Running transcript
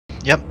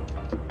Yep.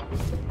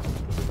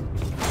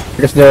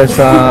 Because there's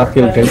a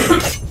Killjoy.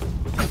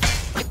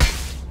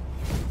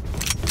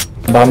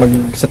 Baka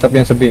mag-set up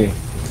yan sa B eh.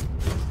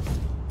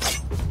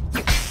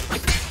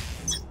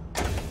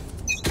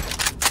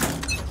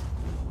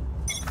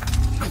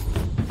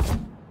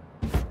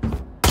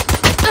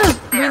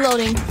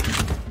 Reloading.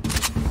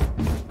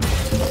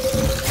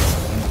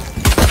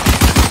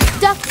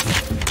 Duck.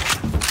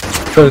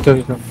 Sorry.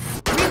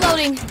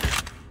 Reloading.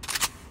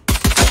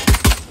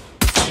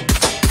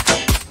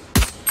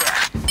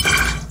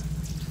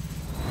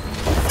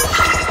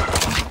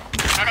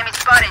 Enemy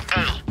spotted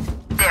A.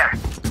 There.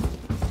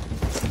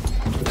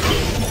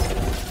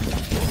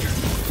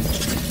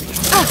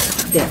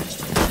 There.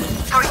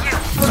 For you.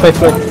 Spike.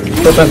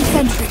 Total.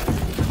 Sentry.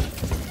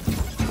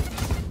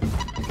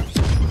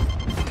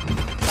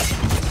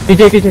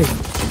 KJ.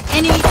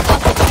 Enemy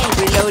spotted A.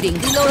 Reloading.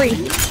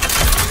 Reloading.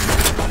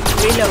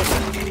 Reloading.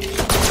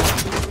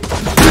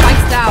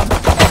 Spikes down.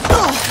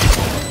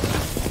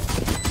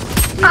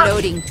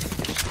 Reloading.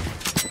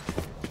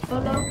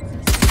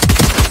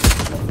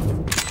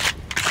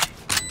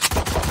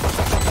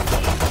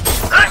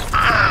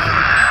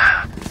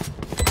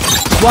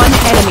 One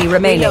enemy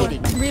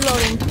remaining.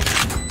 Reloading.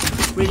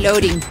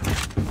 Reloading.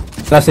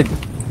 Last hit.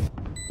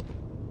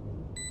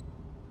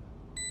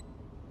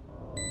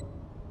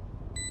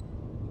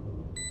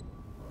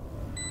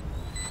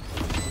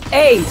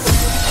 Ace.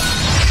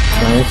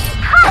 Nice.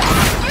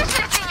 You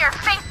should have seen your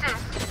faces.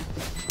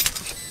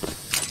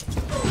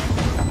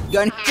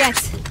 Gun. Jet,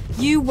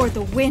 you were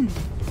the win.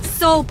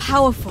 So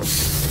powerful.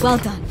 Well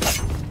done.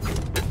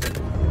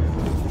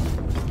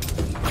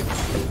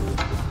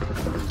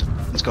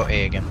 Let's go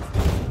A again.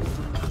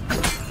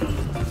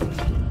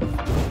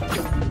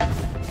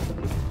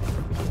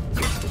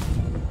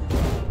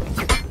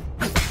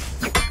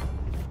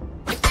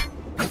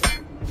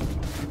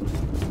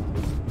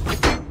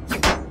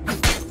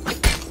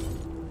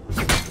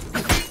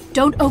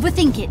 Don't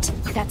overthink it.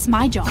 That's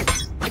my job.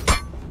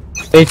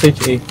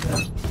 HHA.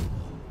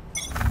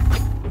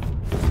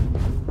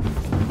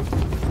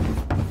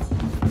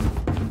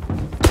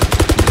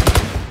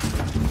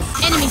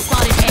 Enemy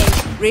spotted A.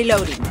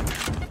 Reloading.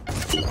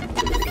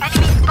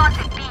 Enemy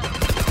spotted B.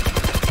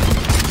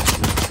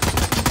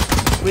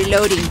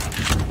 Reloading.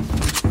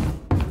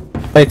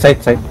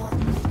 Side.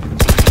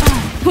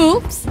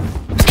 Oops.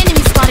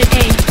 Enemy spotted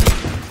A.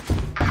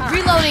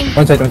 Reloading.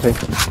 One side.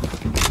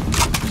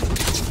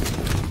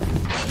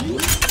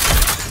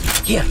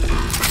 Here.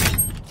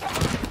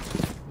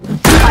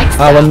 Spikes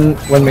down.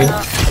 One main.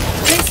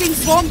 Placing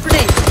swarm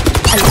grenade.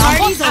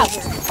 Party's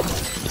over.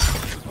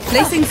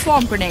 Placing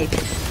swarm grenade.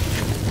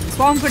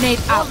 Swarm grenade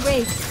out.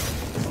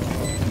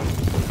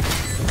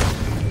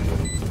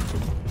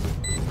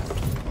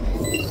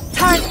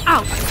 Turret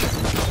out.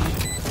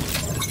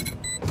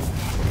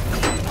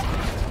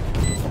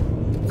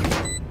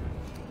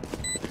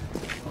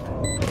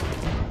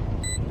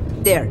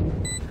 There.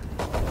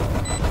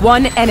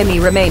 One enemy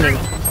remaining.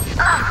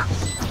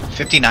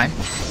 59.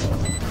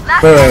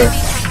 Last Wait. enemy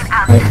taken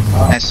out.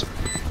 Nice.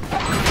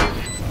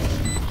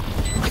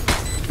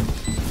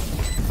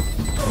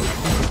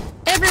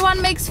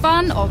 Everyone makes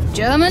fun of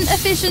German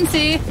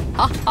efficiency.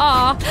 Ha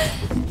ha.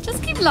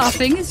 Just keep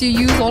laughing as you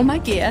use all my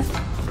gear.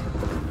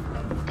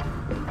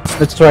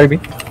 Let's try B.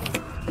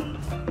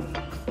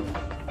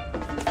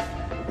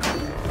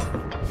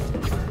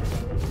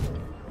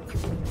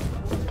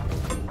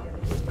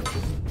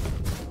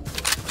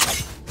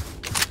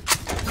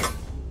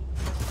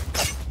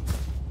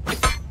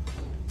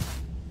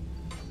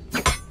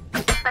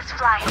 Let's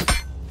fly.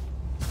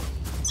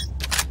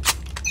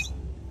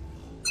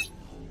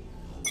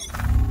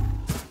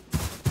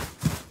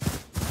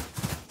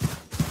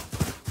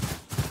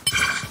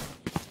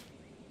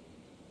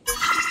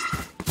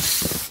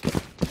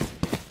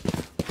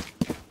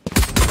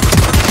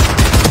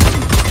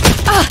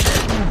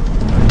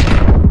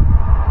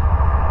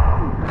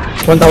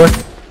 One tower.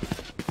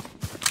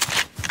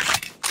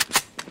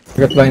 I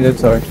got blinded,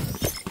 sorry.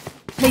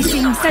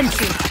 Placing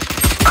sentry.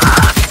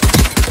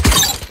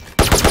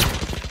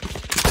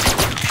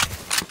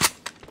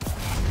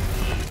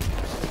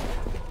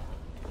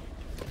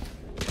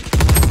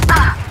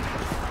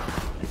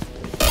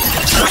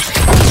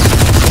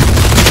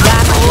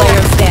 Last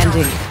player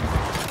standing.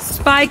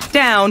 Spike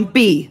down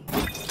B.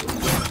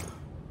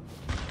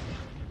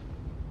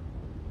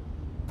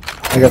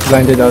 I got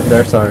blinded out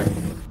there, sorry.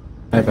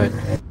 My bad.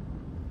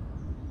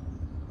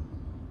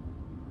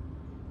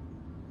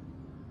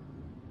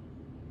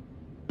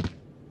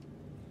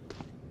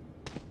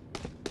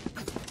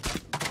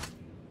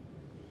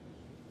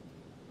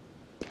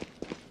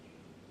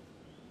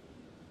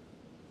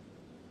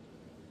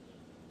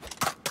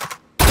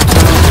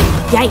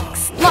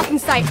 Yikes. Blocking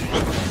sight.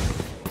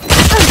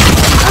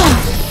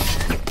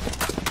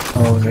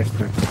 Oh, nice.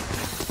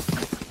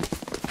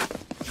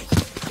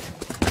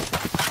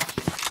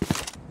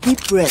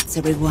 Deep breaths,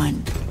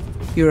 everyone.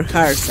 Your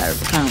hearts are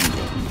pounding.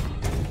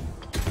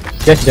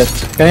 Yes.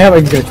 Can I have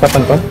a great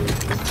weapon po?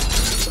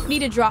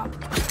 Need a drop.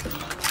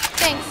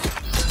 Thanks.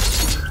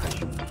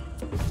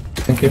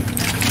 Thank you.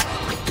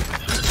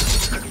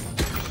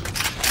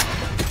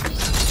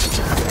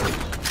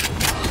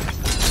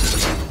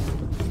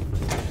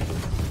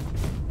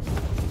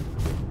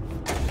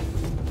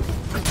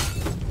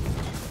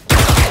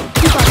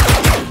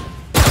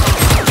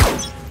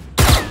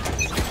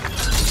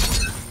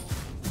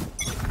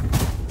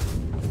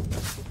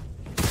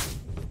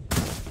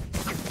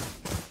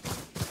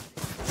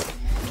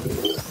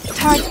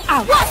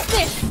 Ow. What's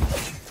this?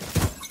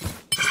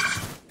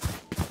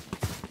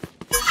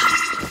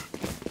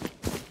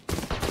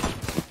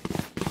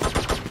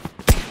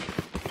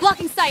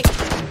 Blocking sight.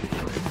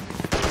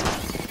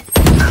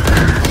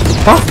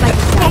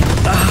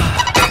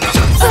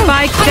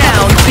 Spike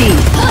down B.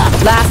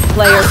 Last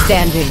player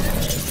standing.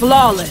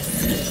 Flawless.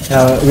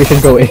 We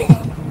should go A.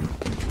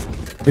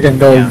 We can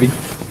go B.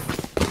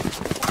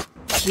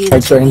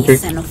 Right, so entry.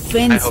 It's an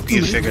offense I hope you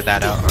to me. figured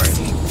that out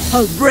already.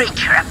 I'll break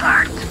her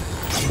apart.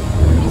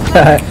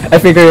 I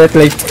figure it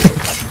late.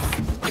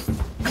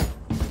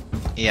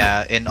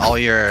 Yeah, in all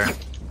your,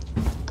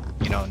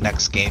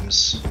 next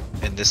games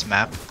in this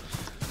map,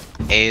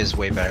 A is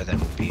way better than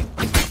B.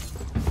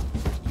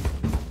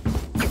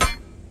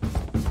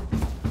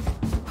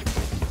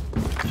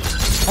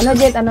 Ano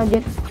jet?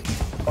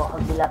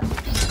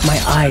 My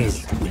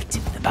eyes will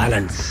tip the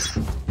balance.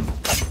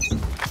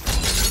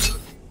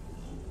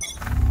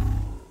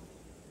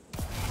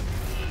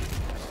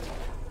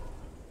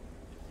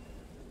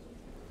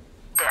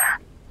 There.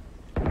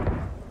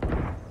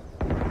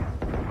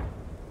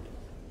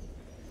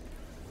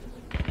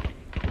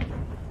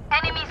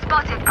 Enemy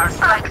spotted. Our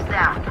strikes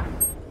down.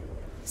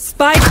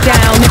 Spike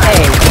down A.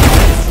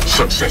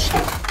 Successful.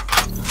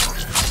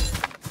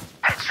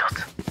 Headshot.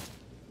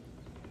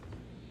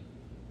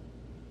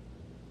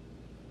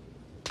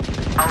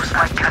 Our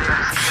spike carrier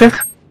is Shit.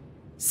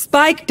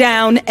 Spike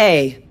down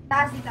A.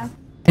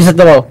 He's at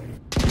the wall.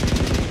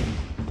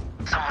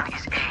 someone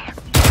is A.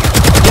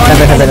 One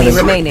Heaven. enemy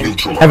remaining.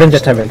 Heaven,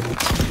 just heaven.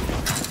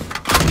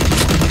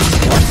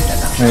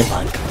 Nice.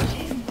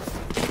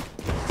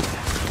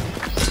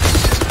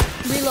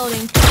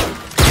 Reloading.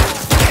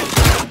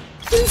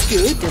 Feels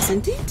good,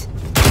 doesn't it?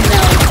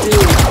 Now do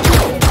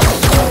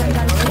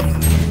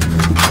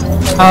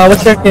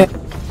What's your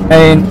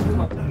name?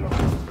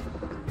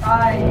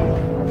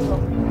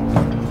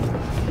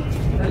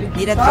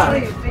 Need a drop.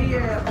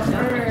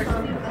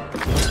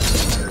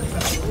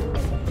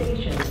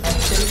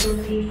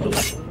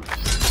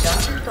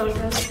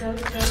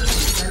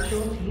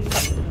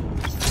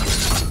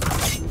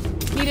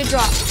 Need a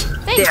drop.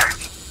 Thanks. There.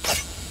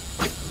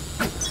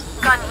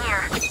 Gun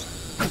here.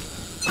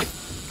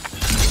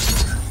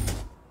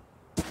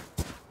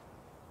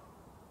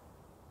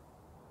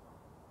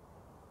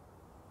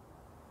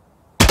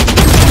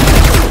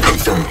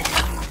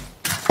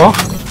 Oh,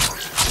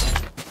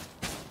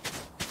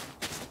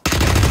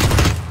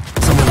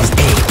 Someone is A.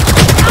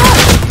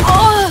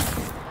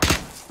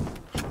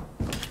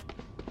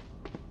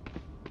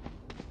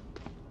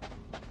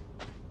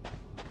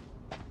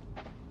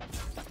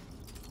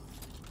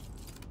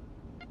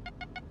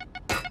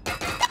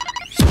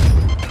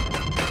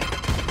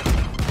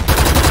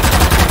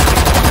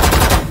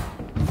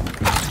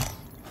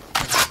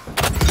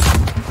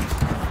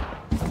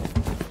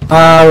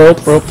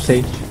 rope,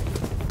 sage.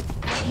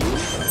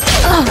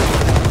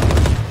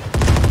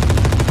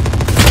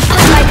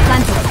 Spike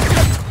planted.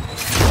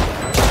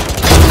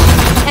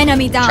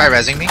 Enemy down. Try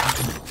rezzing me.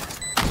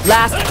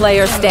 Last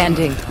player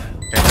standing.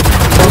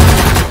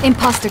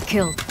 Imposter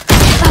killed.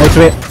 It's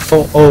I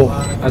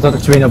thought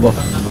it's winnable.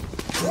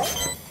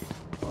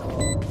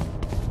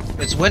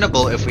 It's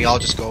winnable if we all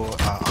just go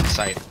on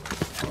site.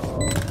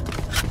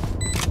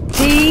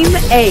 Team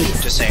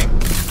Ace. Just saying.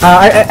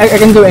 I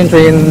can do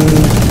entry in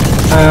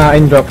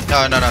drop.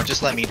 No,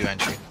 just let me do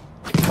entry.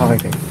 Oh,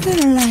 okay.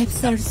 Their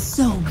lives are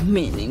so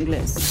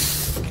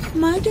meaningless.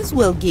 Might as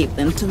well give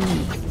them to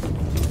me.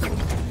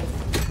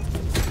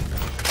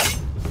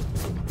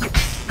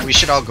 We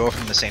should all go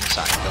from the same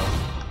side though.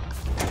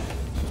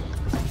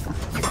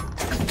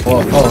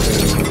 Oh.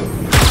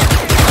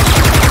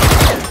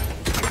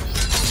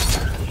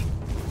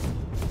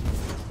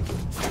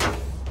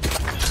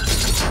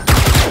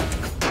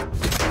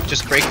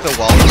 Just break the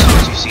wall as soon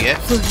as you see it.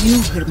 For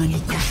you,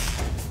 hermanita.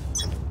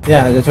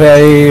 Yeah, that's why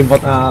I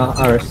bought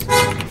ours.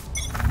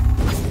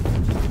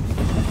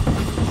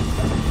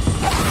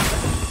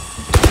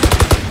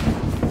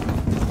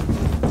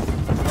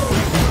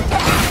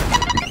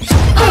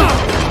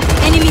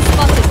 Enemy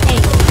spotted A.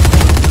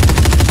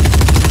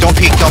 Don't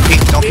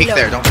peek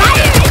there, don't peek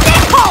there.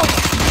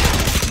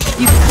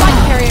 You spike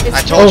carrier is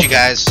I told you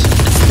guys.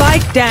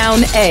 Spike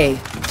down A.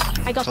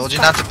 I got Told the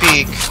you not to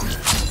peek.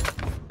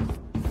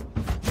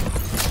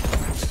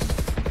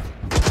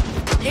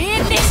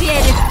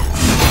 Initiated.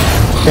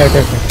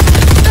 Okay.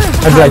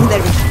 I'm blind.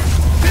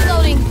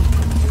 Reloading.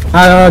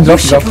 No,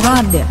 drop.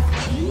 Run them.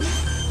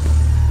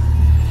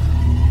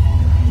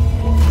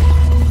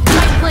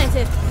 Spike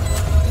planted.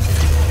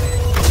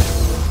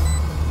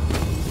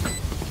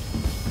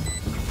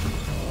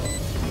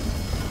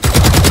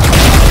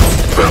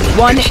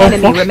 One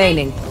enemy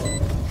remaining.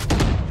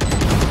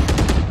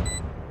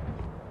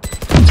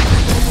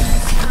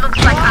 Looks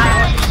like I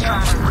was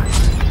strong.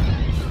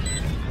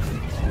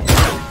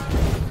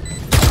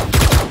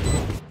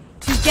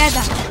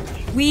 Together,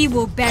 we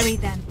will bury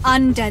them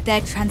under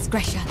their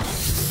transgression.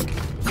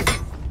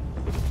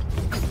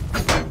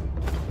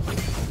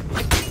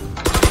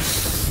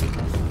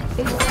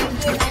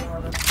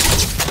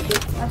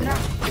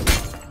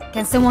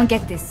 Can someone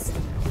get this?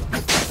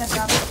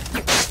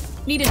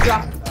 Need a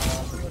drop.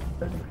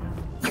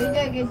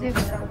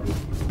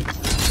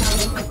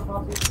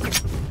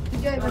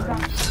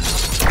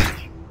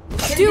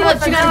 Do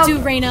what you gotta do,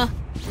 Reyna.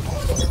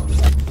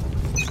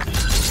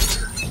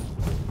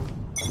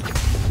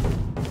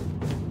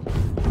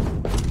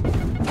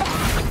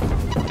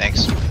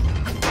 Thanks.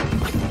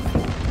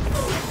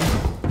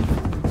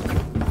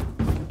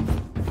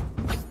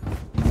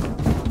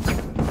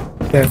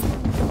 Okay.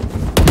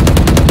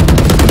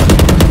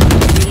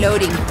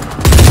 Reloading.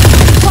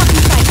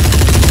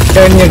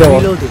 They're near the wall.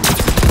 Reloading.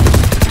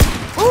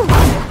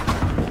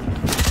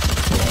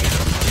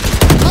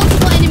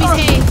 Multiple enemies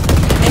A.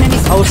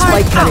 Enemies Our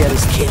spike out. carrier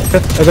is killed.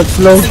 I got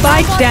slow.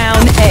 Spike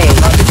down A.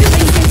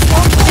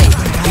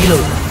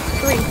 Reloading.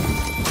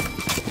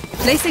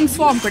 3. Placing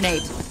swarm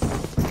grenade.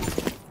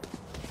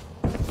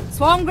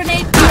 Swarm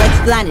grenade out. Let's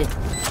plan it.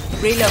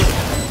 Reload.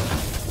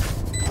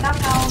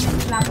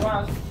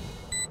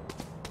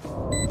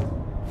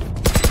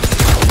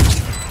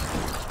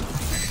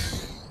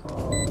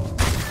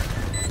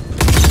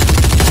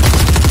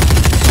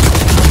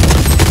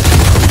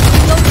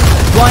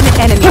 One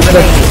enemy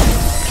remaining.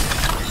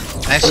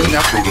 Nice All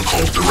enough.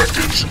 protocol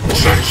directives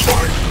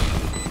satisfied.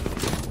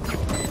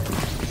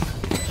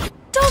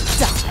 Don't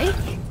die.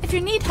 If you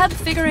need help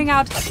figuring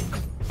out.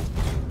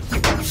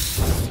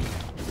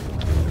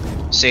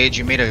 Sage,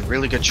 you made a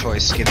really good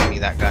choice giving me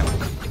that gun.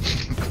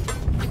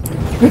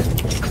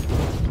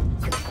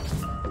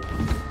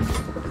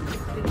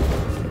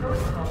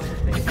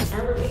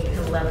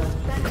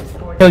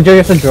 Killjoy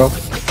is a draw.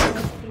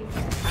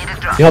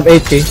 You have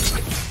 80.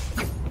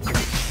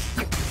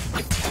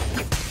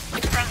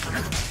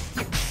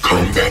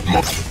 Combat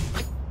mode.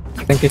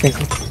 Thank you, thank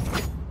you.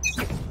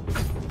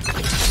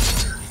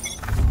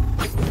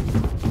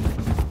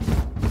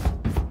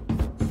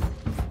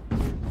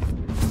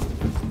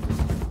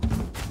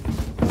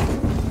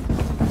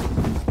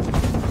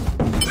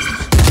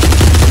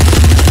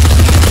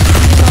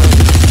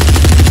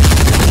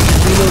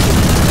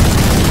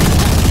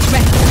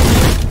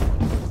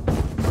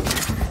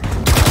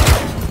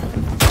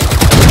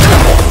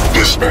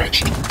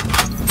 Dispatched.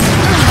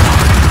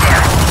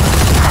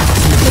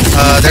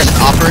 There's an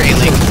upper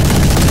A-link.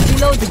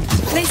 Reloading.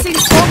 Placing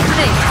swarm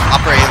grenade.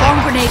 Upper Swarm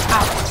A-link. grenade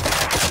out.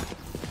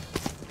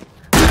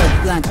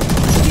 Plant.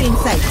 Get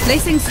inside.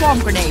 Placing swarm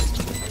grenade.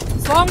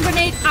 Swarm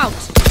grenade out.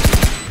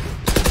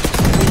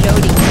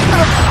 Reloading.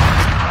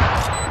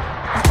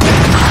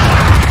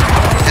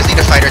 Just need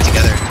to fight her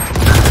together.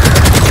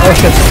 Oh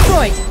shit.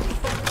 Destroyed.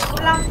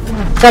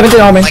 70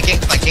 on me.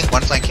 Flanking,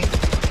 one flanking.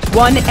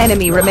 One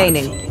enemy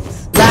remaining.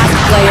 Last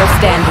player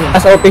standing.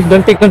 As OP.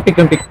 Don't pick, don't pick,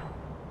 don't pick.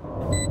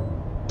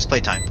 Just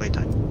play time, play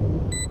time.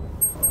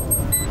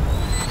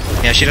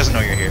 Yeah, she doesn't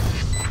know you're here.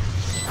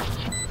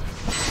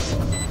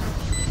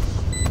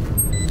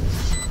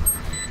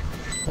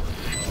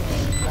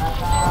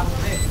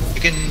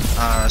 You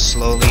can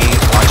slowly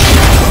watch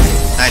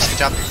it. Nice, good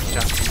job, good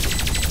job.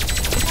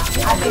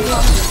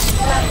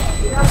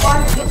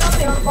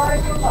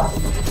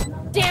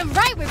 Damn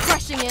right we're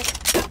crushing it.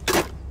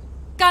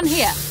 Gun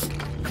here.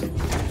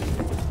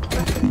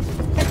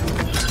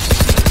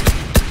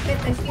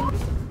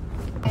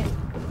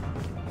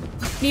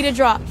 Need a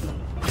drop.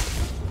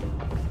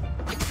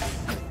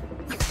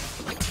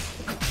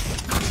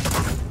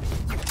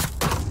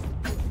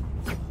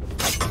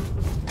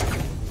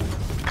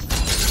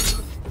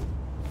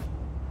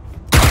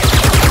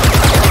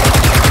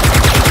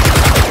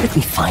 Let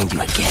me find you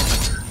again.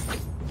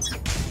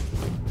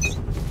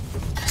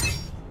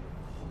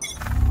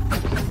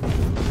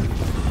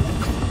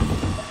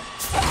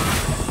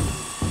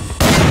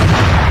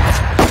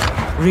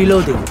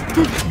 Reloading.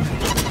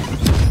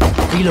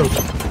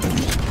 Reloading.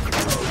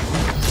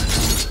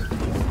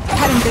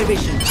 Having their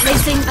vision.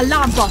 Placing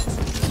alarm bot.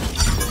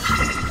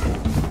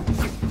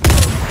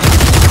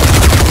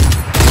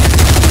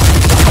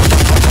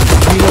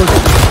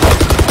 Reloading.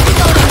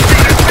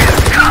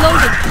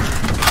 Reloading.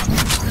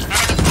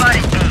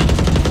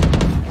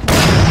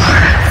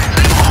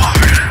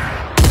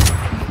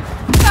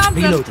 Found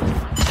them. Reloading.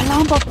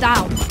 Alarm bot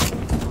down.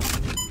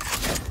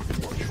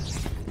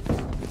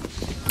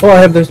 Oh,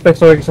 I have the respect.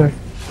 Sorry, sorry.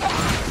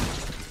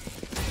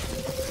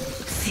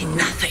 See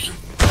nothing.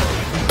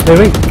 Wait,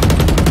 wait.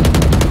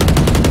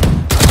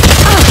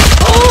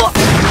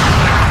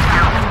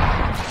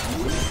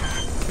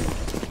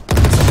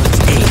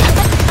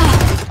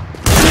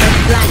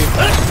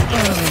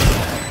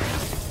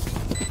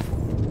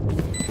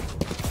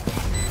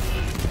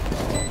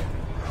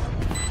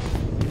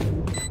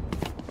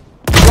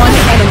 One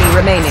enemy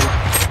remaining.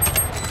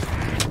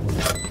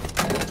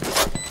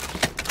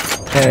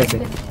 Yeah, I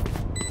see.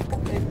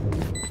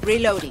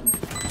 Reloading.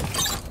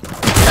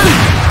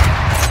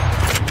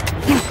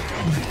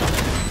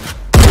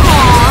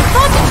 Aw,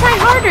 thought to try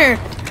harder.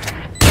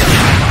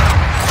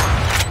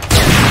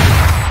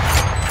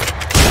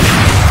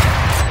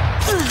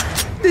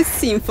 The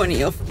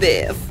symphony of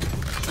death.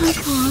 Don't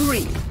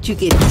worry, you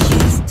get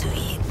used to it.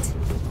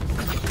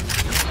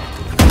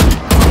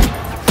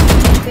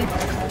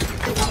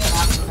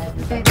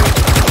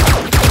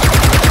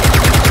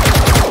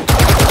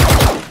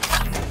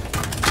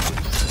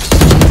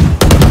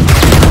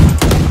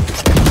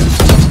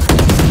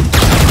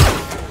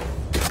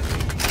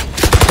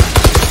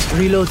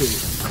 Reloading.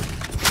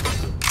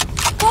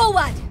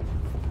 Forward!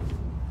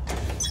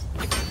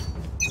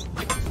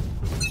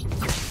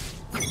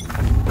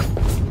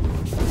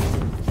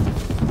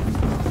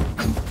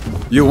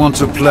 You want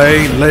to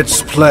play?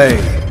 Let's play.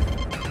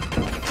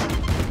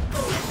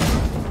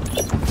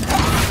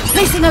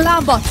 Placing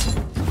alarm bot.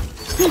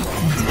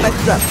 Back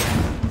drop.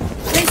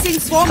 Placing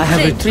swarm I have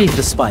grenade. retrieved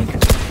the spike.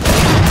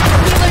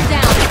 Healer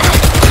down.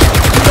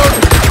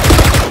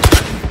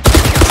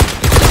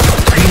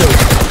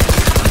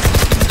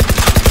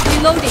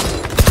 Reloading.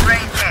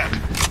 Right there.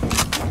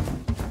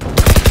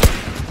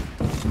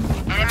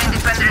 Enemy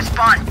defender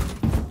spawn.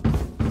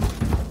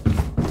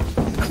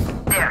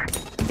 There.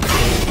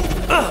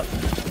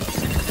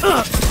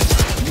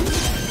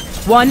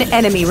 One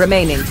enemy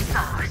remaining.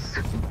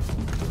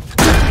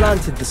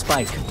 Planted the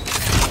spike.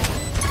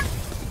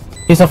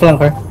 He's a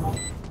flanker.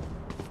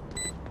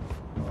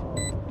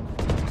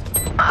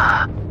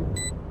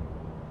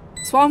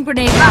 Swarm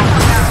grenade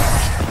out.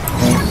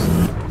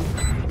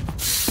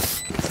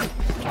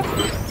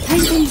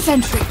 Placing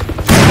sentry.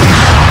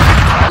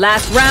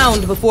 Last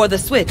round before the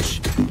switch.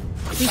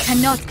 We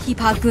cannot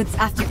keep our goods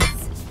after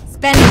this.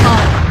 Spend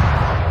all.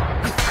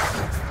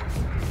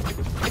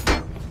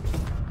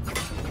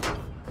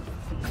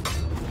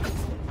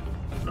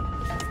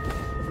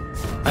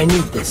 I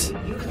need this.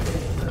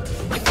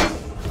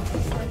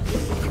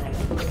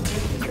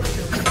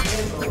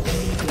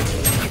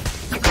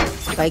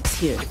 Spikes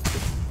here.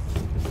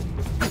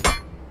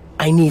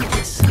 I need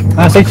this.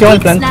 Save you on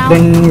plant, now.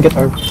 then get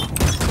orb.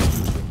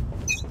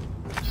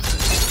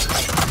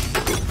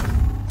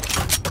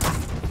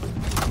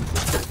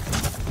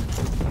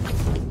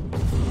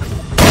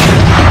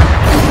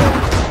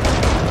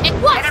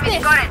 What's Enemy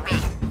this? spotted me.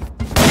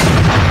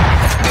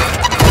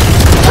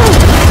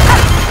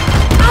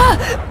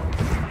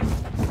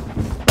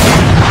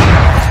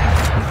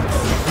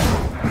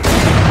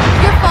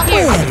 You're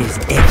fucking. Where is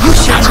it? You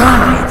should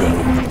hiding.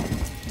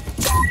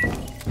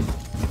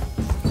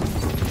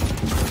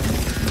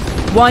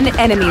 One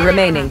enemy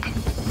remaining.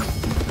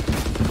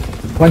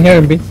 One here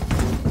in B.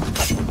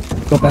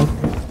 Go plant.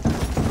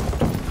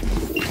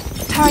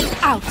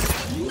 Turret out.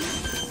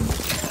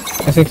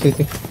 I think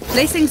city.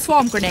 Placing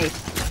swarm grenade.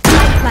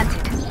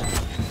 Planted.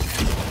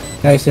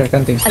 Nice here,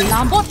 canteen.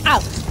 Alarm bot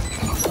out.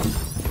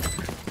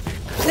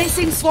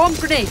 Placing swarm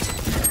grenade.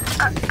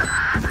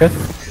 Good.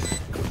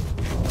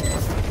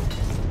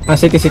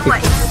 City.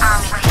 Wait.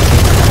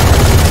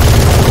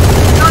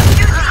 Don't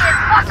you see it?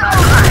 What's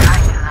over?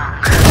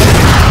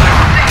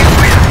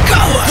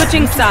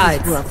 Switching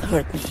sides. World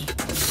hurt me.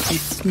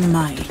 It's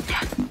mine.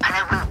 And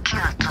I will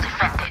kill to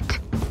defend it.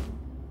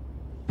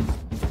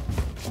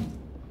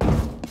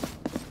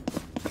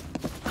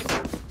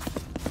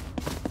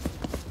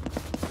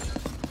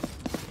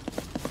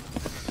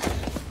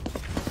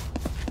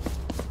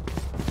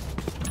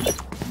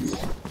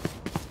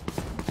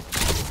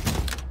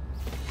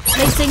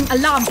 Placing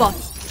alarm bot.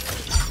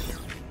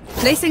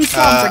 Placing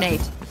swarm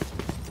grenade.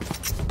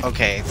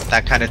 Okay,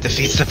 that kind of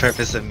defeats the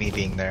purpose of me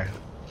being there.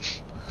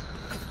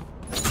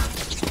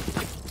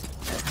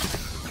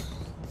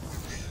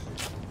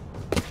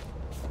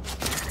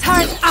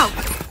 Turret out.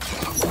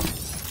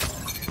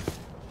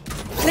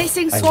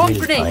 Placing I swarm will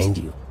grenade. find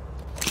you.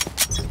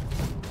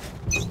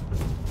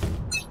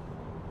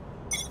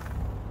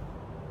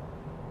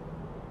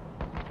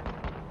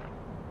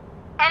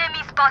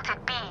 Enemy spotted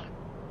B.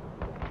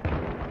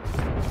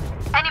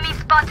 Enemy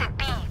spotted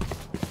B.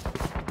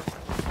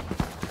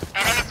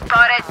 Enemy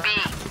spotted B.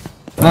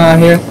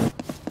 Here.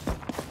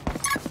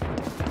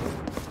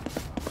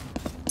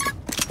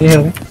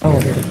 Here. Oh,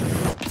 here.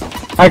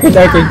 Arcade.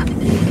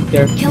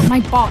 Here. Killed my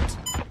bot.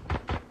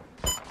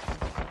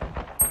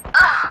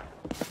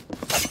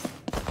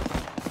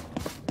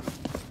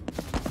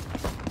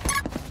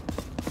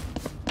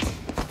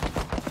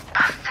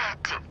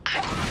 Pathetic.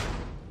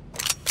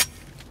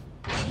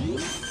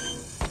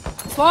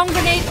 Swarm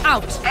grenade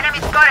out. Enemy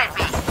spotted B.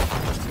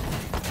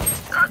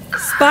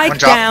 Spike One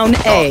drop. down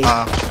A.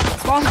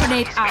 Swarm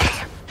grenade out.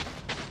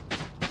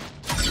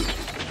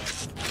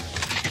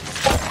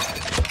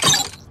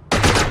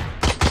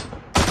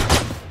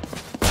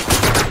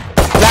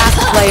 Last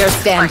player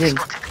standing.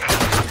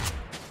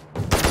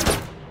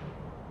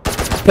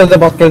 Kill the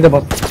bot.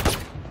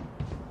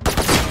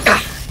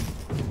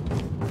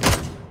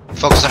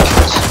 Focus on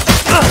kills.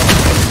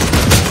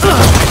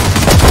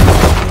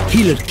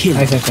 Healer kill.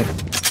 Nice. Nice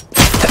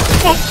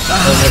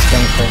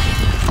flanker.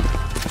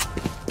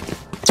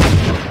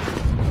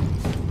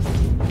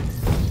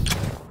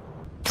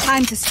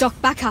 Time to stock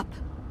back up.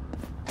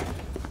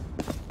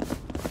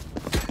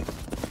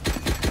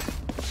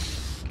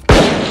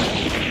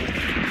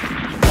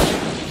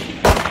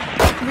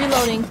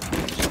 Reloading.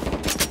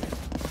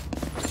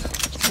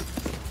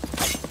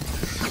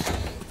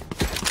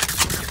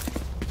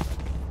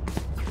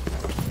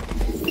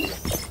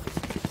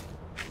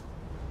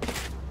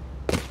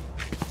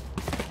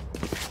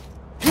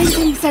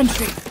 Placing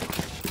sentry.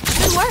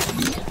 Good work.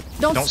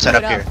 Don't screw set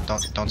it up here.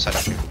 Don't set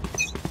up here.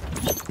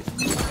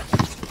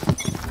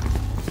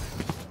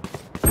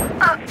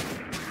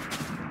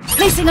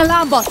 Placing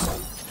alarm bot.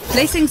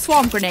 Placing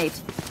swarm grenade.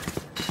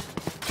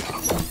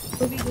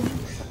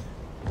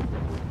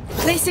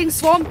 Placing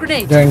swarm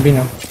grenade. They're in B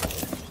now.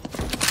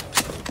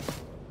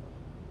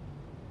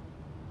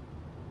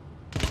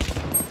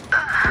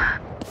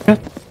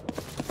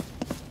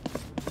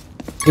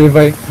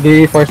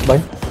 They forced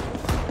by.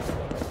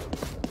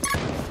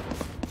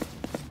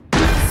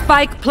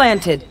 Spike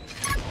planted.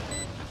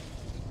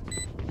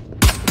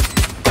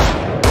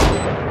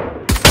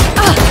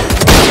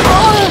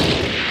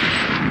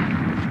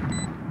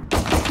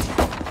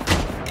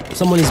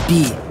 Someone is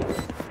B.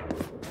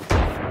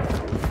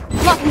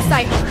 Blocking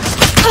sight.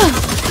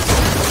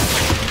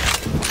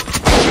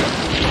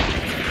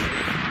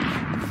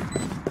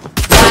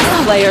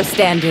 Last player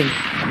standing.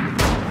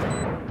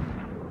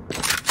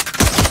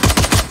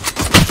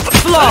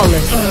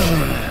 Flawless.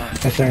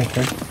 Yes, sir, yes,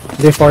 sir.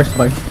 They forced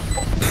by.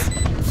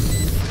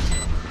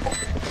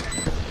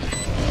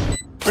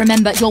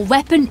 Remember, your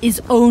weapon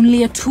is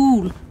only a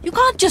tool. You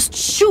can't just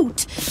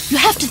shoot. You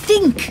have to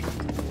think.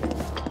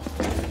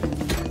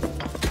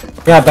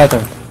 Yeah,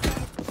 better.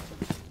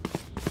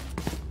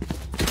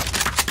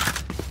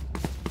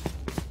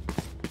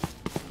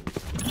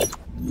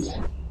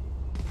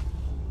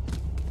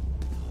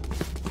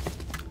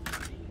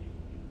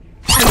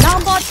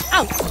 Alarm bot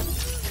out.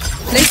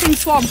 Placing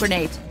swarm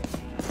grenade.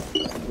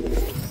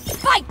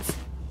 Fight!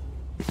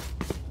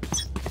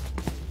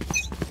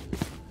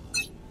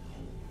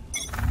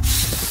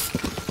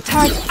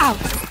 Turret out.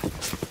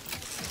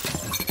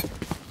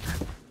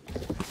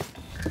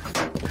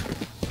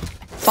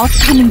 Bot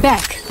coming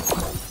back.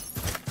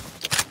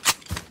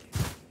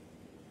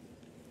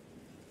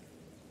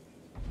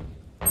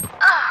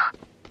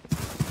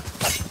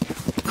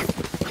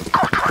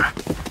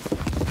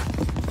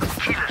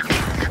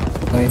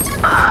 Nice.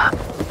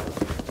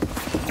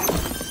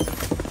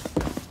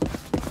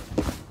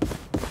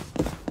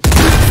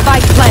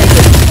 Spike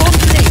planted. Swarm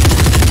grenade.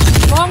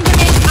 Swarm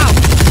grenade out.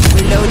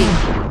 Reloading.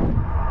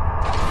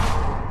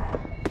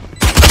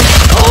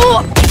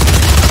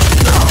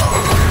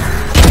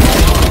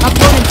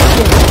 Opponent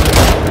killed.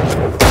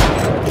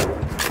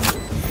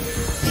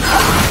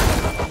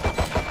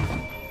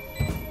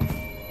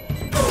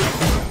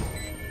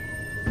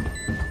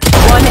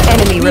 One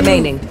enemy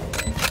remaining.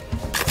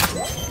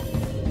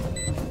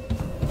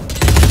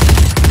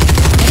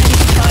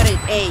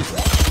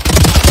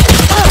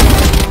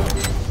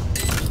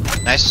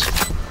 Nice.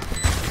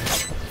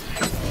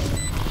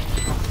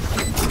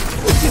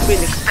 You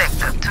will expect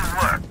them to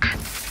work.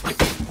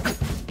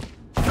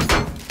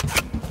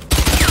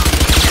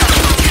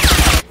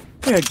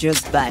 They're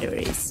just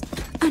batteries.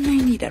 And I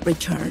need a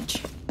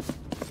recharge.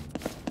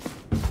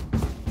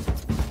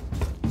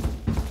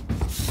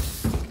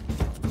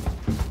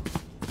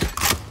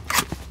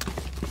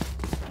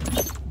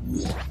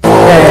 I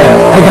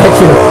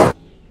got you.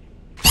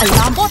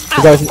 Alarm bot I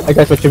out.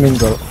 got what you mean,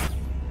 bro.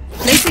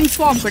 Placing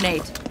swarm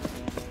grenade.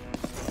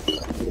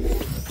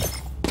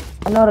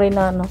 Ano,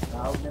 Reyna, ano?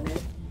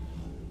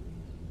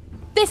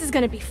 This is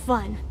gonna be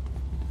fun.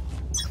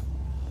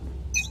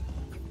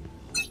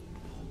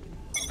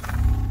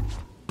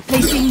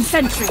 Placing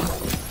sentry.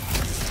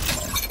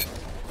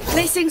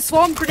 Placing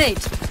swarm grenade.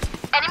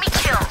 Enemy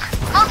killed.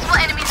 Multiple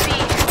enemies B.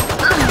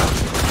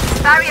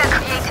 Barrier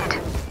created.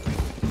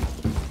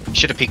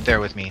 Should have peeked there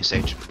with me,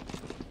 Sage.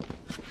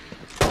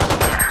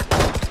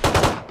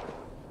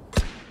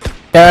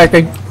 Yeah, I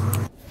think.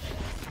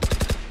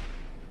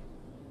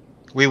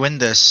 We win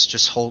this.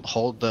 Just hold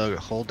the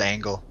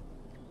angle.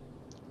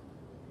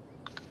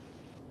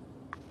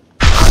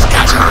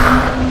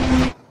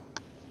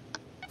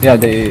 Yeah,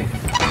 they.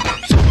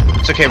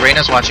 It's okay.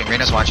 Reyna's watching.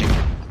 Reyna's watching.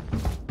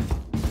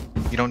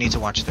 You don't need to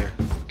watch there,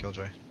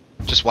 Killjoy.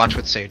 Just watch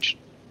with Sage.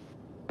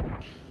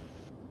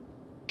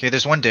 Okay,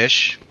 there's one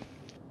dish.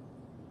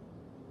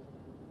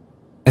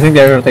 I think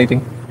they're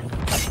rotating.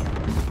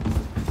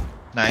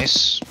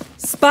 Nice.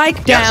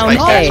 Spike Yeah, down.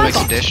 Spike's there. A.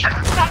 Spike's a dish.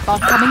 Bot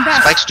coming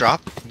back. Spike's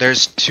drop.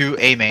 There's two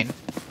A main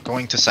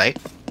going to site.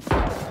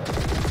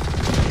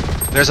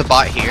 There's a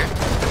bot here.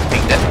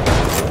 Pinged it.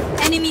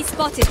 Enemy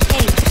spotted.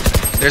 A.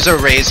 There's a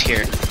raise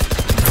here.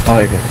 Oh,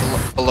 okay.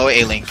 Below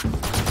A link.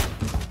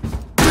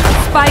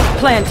 Spike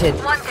planted.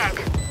 One dead.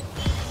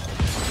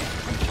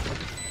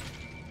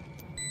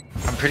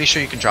 I'm pretty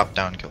sure you can drop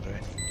down, Killjoy.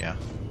 Yeah.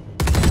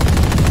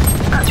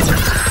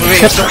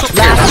 Wait, don't look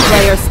Last here.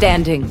 player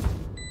standing.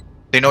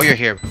 They know you're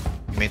here.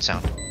 You made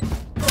sound.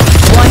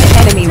 One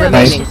enemy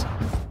remaining.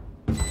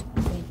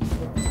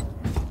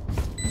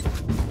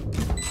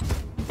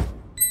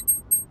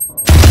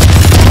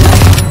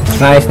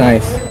 Nice,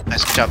 nice.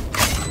 Nice, good job.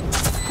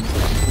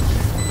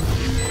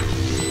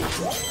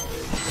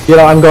 You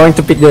know, I'm going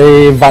to pick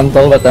the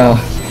Vandal, but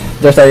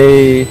there's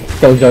a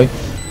Killjoy.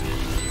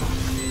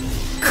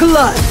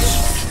 Clutch.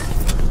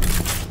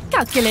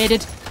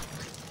 Calculated.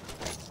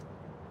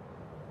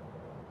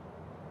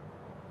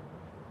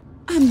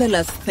 I'm the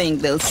last thing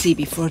they'll see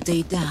before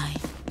they die.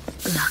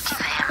 Lucky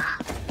them.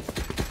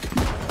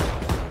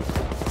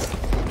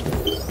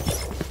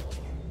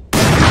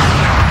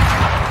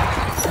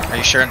 Are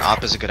you sure an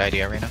op is a good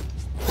idea, Reyna?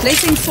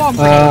 Placing swarm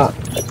grenade.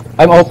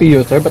 I'm OP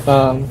user, but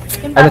Yung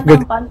I'm not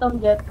good. Phantom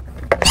Jet.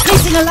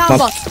 Placing alarm Map.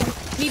 bot.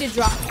 Need a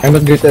drop. I'm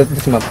not good at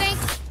this map.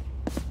 Thanks.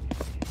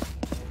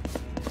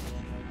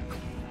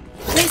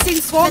 Placing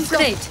swarm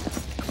grenade.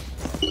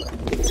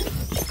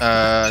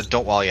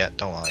 Don't wall yet.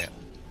 Don't wall yet.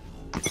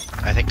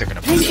 I think they're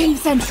gonna push. Placing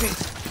sentry.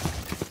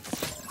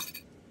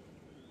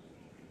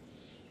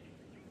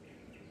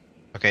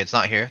 Okay, it's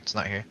not here. It's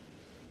not here.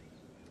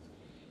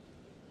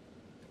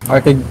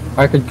 Arcade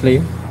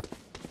clear.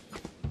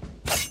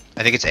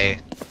 I think it's A.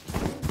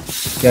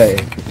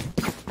 Yeah.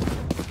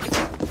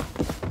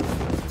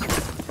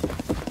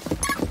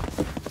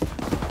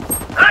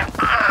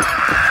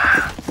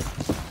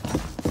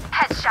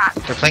 Headshot.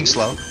 They're playing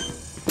slow.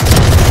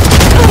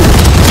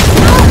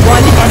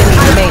 One enemy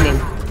remaining.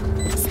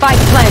 Spike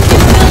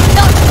planted.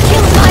 Not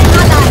kill my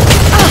ally.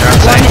 They're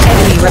One outside.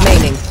 enemy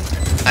remaining.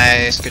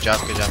 Nice. Good job.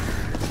 Good job.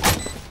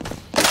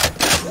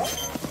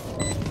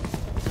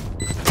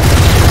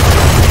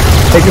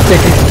 Take it.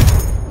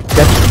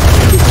 Yes.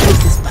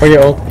 For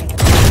your ult.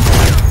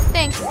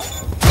 Thanks.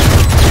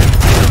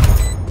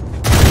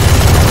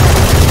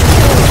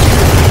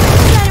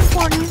 Not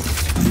important.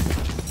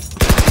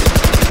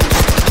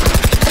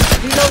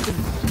 Reloading.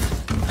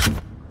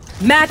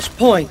 Match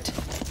point.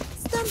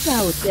 Stamp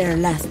out their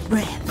last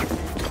breath.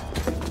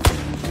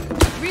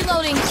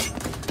 Reloading.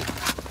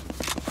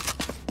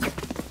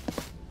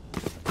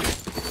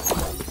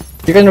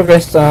 You can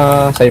request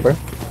Cypher.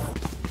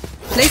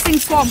 Placing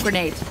swarm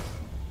grenade.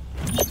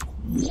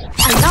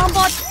 Alarm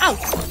bot out.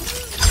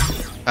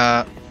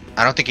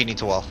 I don't think you need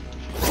to wall.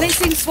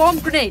 Placing swarm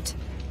grenade.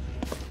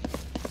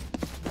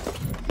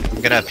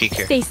 I'm gonna peek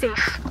here. Stay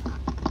safe.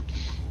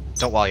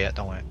 Don't wall yet.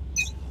 Don't wall yet.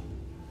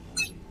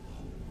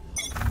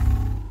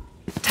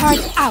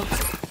 Turret out.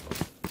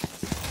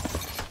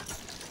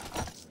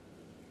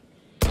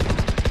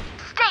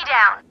 Stay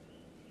down.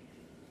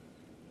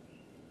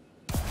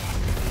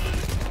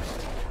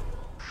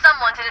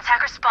 Someone's at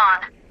attacker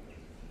spawn.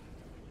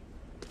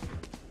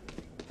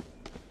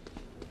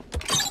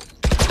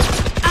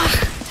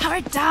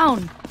 Turret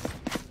down.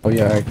 Oh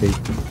yeah, arcade.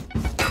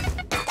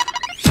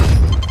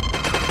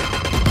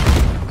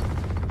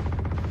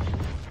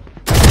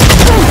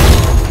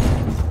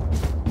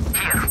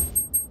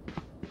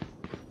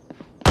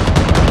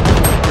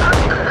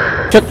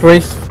 Shot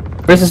race.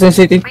 Race is in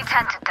city. We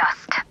tend to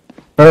dust.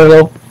 Very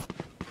low.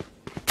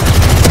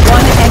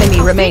 One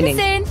enemy remaining.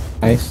 In.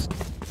 Nice.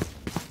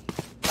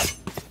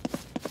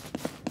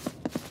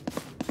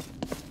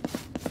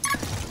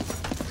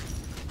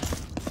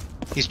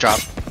 He's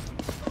dropped.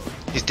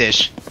 He's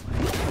dish.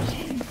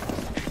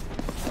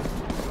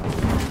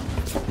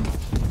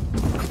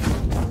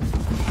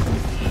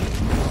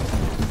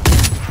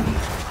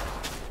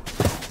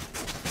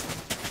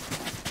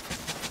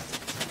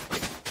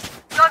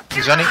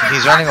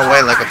 He's running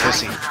away like a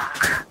pussy.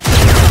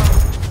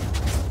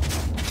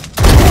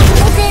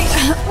 Okay,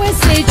 where's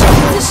Sage?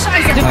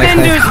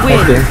 Defenders win.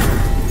 Okay.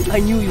 I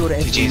knew your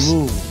every GG's.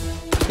 move.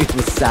 It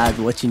was sad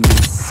watching you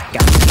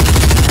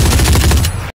scatter.